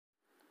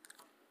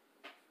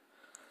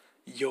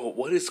Yo,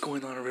 what is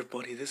going on,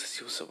 everybody? This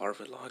is Yosef R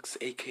Vlogs,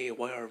 aka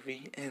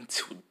YRV, and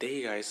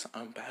today, guys,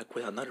 I'm back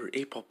with another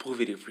 8-ball pool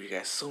video for you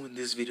guys. So in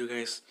this video,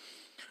 guys,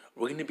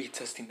 we're gonna be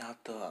testing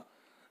out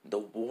the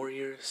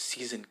Warrior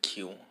Season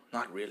Q.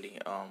 Not really.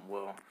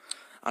 Well,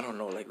 I don't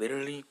know. Like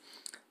literally,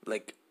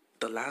 like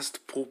the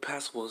last pool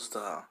pass was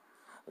the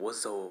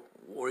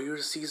Warrior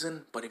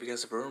season. But if you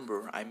guys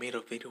remember, I made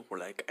a video where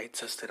like I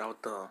tested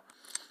out the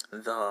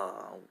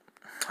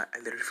I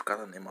literally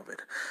forgot the name of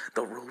it.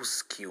 The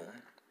Rose Q.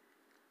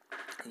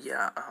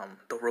 Yeah,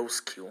 the Rose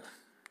Q.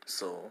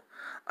 So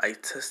I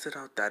tested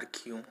out that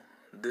Q,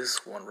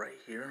 this one right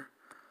here,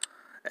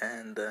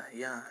 and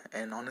yeah,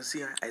 and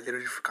honestly, I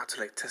literally forgot to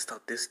like test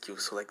out this Q.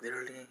 So like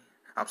literally,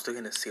 I'm still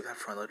gonna save that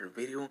for another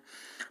video,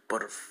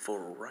 but for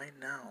right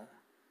now,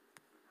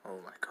 oh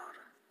my god.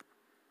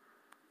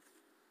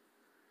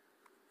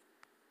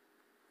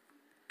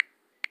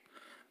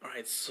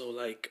 Alright, so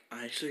like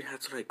I actually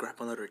had to like grab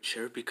another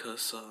chair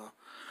because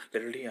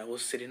literally I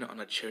was sitting on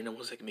a chair and it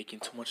was like making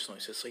too much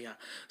noises. So yeah,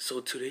 so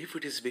today for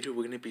this video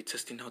we're gonna be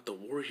testing out the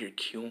Warrior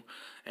Q,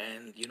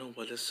 and you know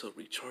what, let's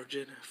recharge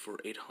it for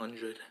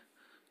 800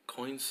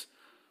 coins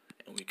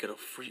and we get a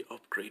free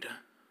upgrade.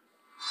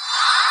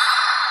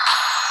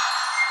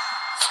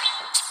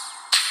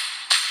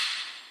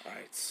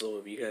 Alright, so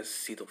if you guys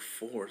see the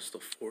force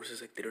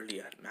is like literally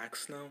at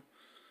max now.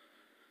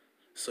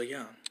 So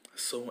yeah,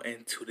 so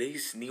in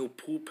today's new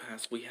pool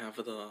pass we have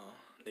the,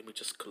 let me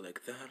just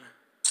collect that.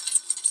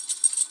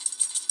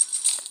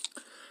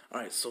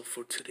 Alright, so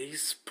for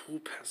today's pool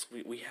pass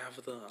we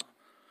have the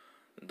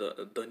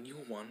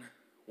new one,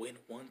 win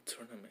one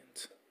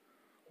tournament.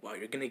 Wow,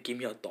 you're gonna give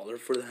me $1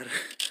 for that?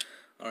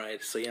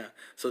 Alright, so yeah,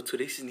 so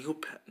today's new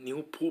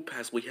pool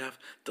pass we have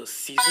the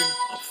Season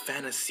of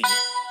Fantasy.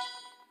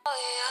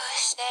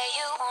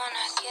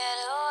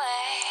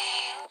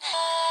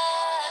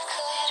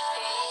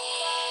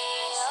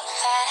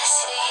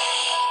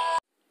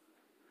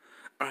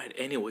 Alright,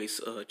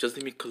 anyways, just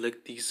let me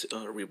collect these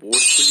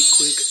rewards really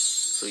quick.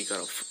 So you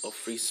got a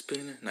free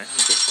spin, 900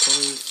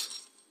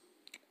 coins,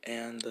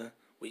 and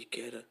we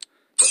get the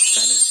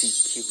fantasy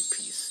Q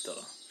piece,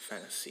 the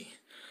fantasy.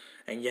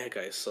 And yeah,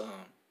 guys,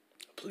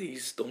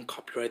 please don't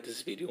copyright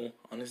this video.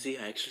 Honestly,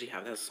 I actually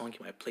have that song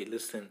in my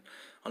playlist, and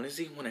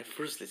honestly, when I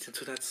first listened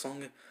to that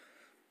song,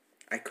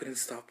 I couldn't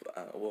stop.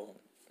 Well,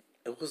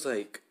 it was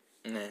like,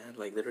 nah,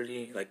 like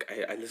literally, like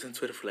I listened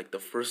to it for like the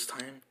first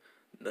time.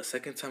 The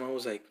second time, I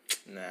was like,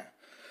 nah.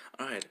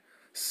 Alright,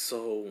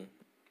 so,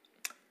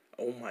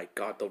 oh my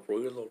god, the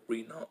Royal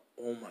Arena,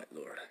 oh my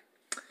lord.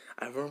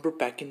 I remember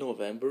back in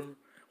November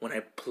when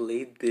I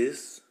played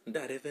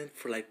that event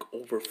for like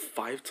over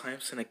 5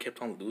 times and I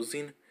kept on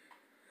losing.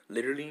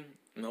 Literally,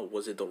 no,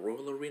 was it the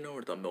Royal Arena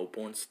or the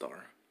Melbourne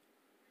Star?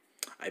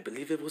 I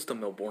believe it was the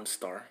Melbourne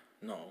Star.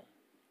 No,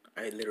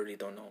 I literally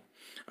don't know.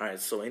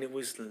 Alright, so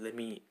anyways, let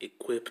me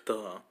go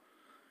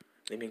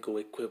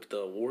equip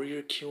the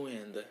Warrior Q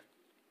and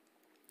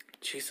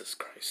Jesus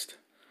Christ.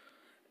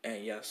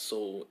 And yeah,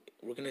 so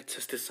we're gonna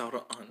test this out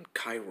on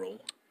Cairo.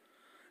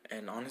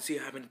 And honestly,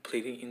 I haven't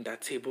played it in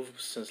that table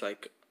since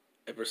like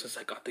ever since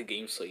I got the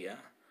game. So yeah.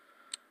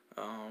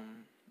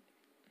 Alright,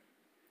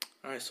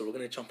 so we're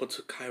gonna jump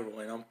into Cairo,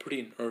 and I'm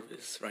pretty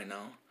nervous right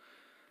now.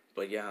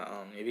 But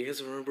yeah, if you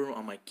guys remember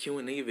on my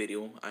Q&A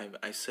video,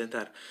 I said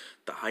that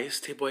the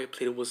highest table I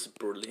played was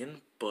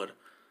Berlin, but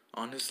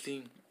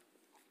honestly,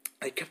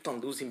 I kept on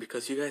losing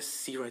because you guys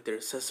see right there,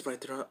 it says right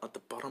there at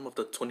the bottom of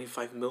the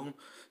 25 mil, it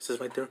says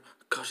right there,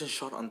 cushion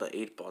shot on the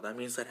 8 ball. That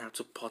means I have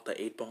to pot the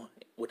 8 ball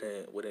with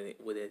an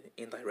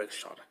indirect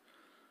shot.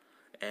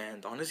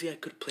 And honestly, I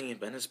could play in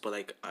Venice, but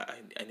like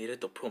I needed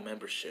the pro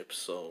membership,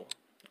 so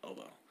oh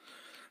well.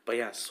 But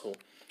yeah, so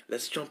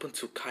let's jump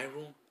into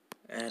Cairo,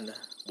 and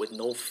with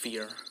no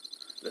fear,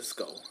 let's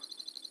go.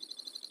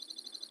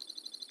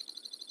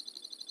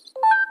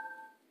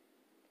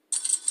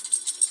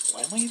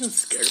 Why am I even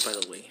scared, by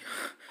the way?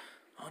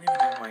 I don't even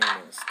know why I'm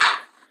even scared.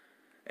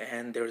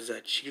 And there's an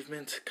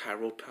achievement,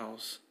 Cairo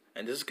Pals.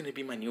 And this is gonna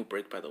be my new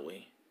break, by the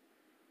way.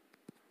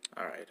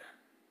 Alright.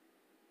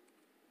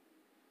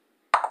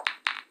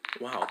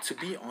 Wow, to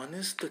be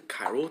honest, the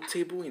Cairo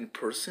table in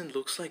person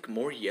looks like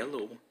more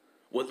yellow.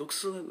 What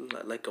looks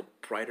like a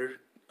brighter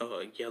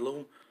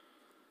yellow.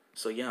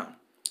 So yeah.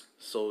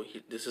 So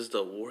this is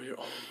the Warrior.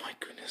 Oh my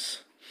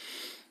goodness.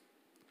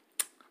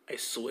 I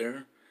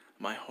swear,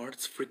 my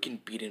heart's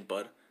freaking beating,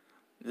 but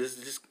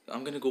this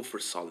I'm gonna go for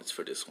solids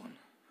for this one.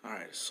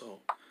 Alright,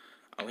 so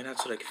I'm gonna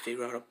have to like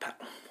figure out a path.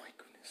 Oh my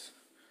goodness.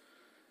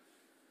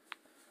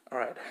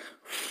 Alright.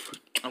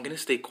 I'm gonna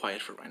stay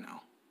quiet for right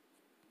now.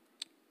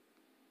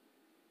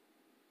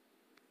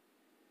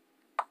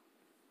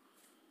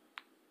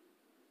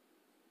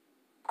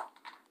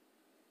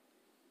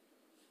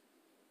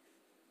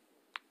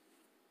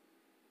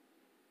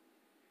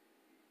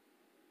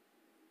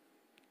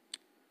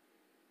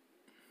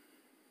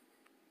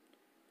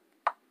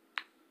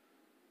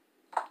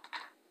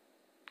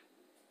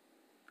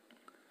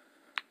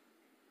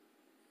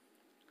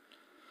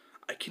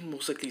 I can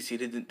most likely see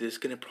that this is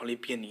gonna probably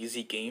be an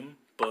easy game,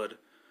 but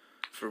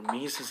For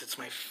me, since it's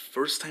my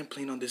first time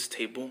playing on this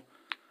table,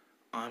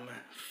 I'm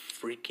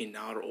freaking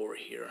out over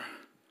here.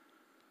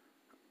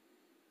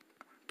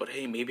 But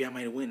hey, maybe I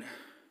might win.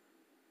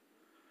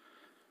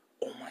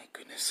 Oh my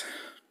goodness.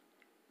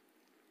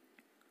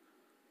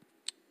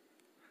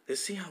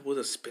 Let's see how well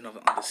the spin on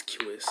this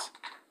cue is.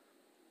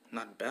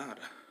 Not bad.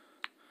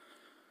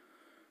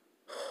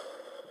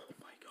 Oh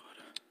my god.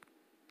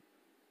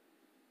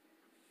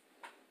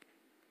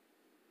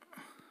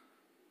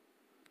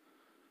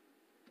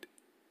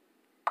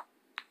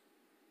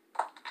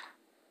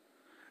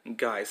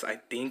 Guys, I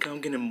think I'm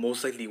gonna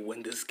most likely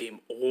win this game.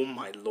 Oh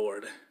my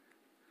lord.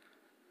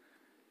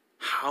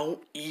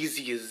 How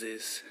easy is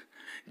this?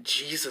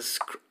 Jesus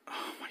Christ.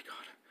 Oh my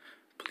god.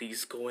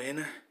 Please go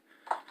in.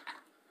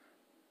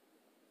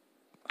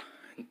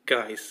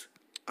 Guys,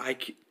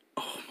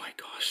 oh my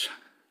gosh.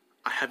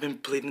 I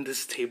haven't played in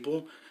this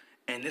table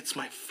and it's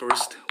my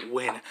first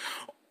win.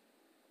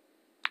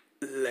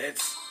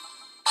 Let's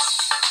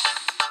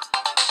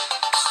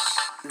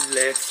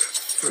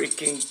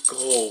freaking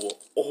go.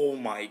 Oh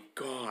my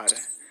god.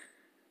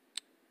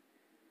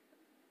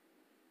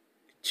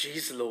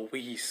 Jeez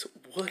Louise,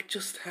 what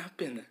just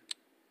happened?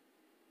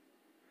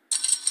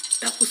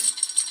 That was...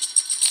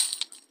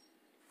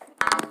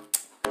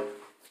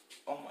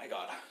 Oh my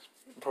god.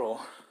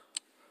 Bro.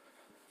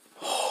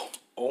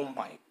 Oh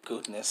my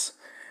goodness.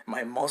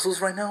 My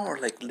muscles right now are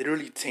like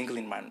literally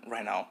tingling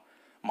right now.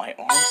 My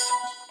arms...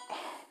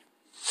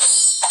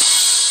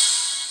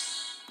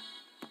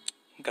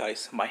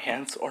 Guys, my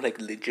hands are like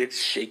legit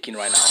shaking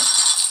right now.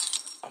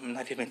 I'm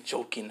not even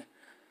joking.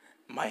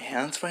 My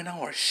hands right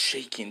now are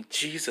shaking.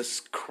 Jesus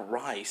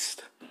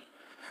Christ.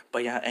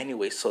 But yeah,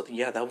 anyway, so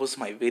yeah, that was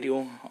my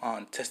video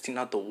on testing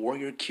out the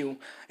warrior queue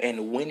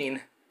and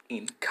winning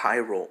in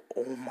Cairo.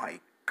 Oh my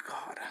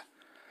god.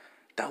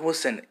 That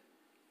was an...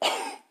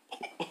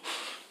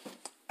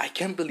 I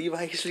can't believe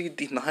I actually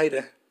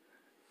denied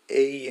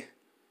a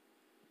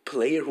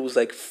player who's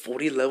like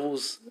 40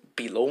 levels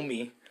below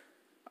me.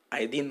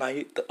 I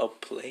denied a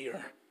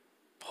player.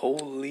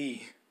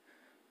 Holy.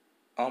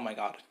 Oh my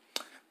god.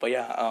 But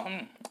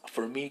yeah,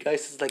 for me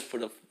guys, it's like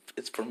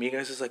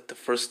the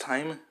first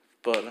time,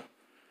 but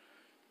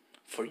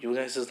for you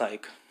guys it's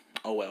like,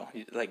 oh well,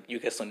 like you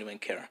guys don't even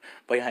care.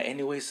 But yeah,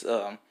 anyways,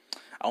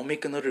 I'll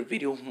make another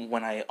video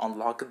when I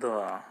unlock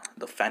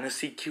the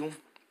fantasy queue.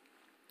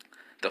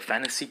 The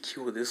fantasy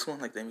queue with this one,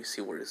 like let me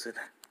see, where is it?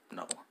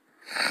 No.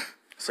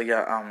 So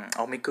yeah,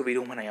 I'll make a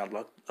video when I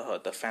unlock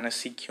the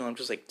fantasy queue. I'm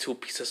just like 2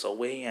 pieces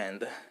away,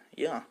 and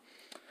yeah.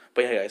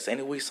 But yeah, guys.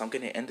 Anyways, I'm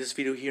gonna end this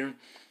video here.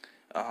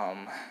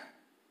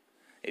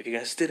 If you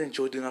guys did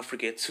enjoy, do not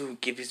forget to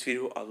give this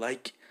video a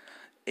like.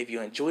 If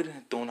you enjoyed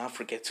it, do not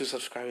forget to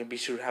subscribe and be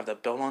sure to have the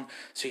bell on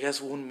so you guys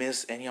won't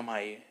miss any of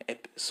my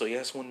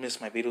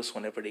videos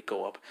whenever they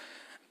go up.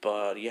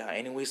 But yeah,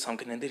 anyways, I'm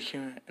gonna end it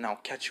here, and I'll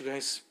catch you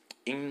guys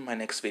in my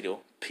next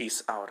video.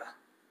 Peace out.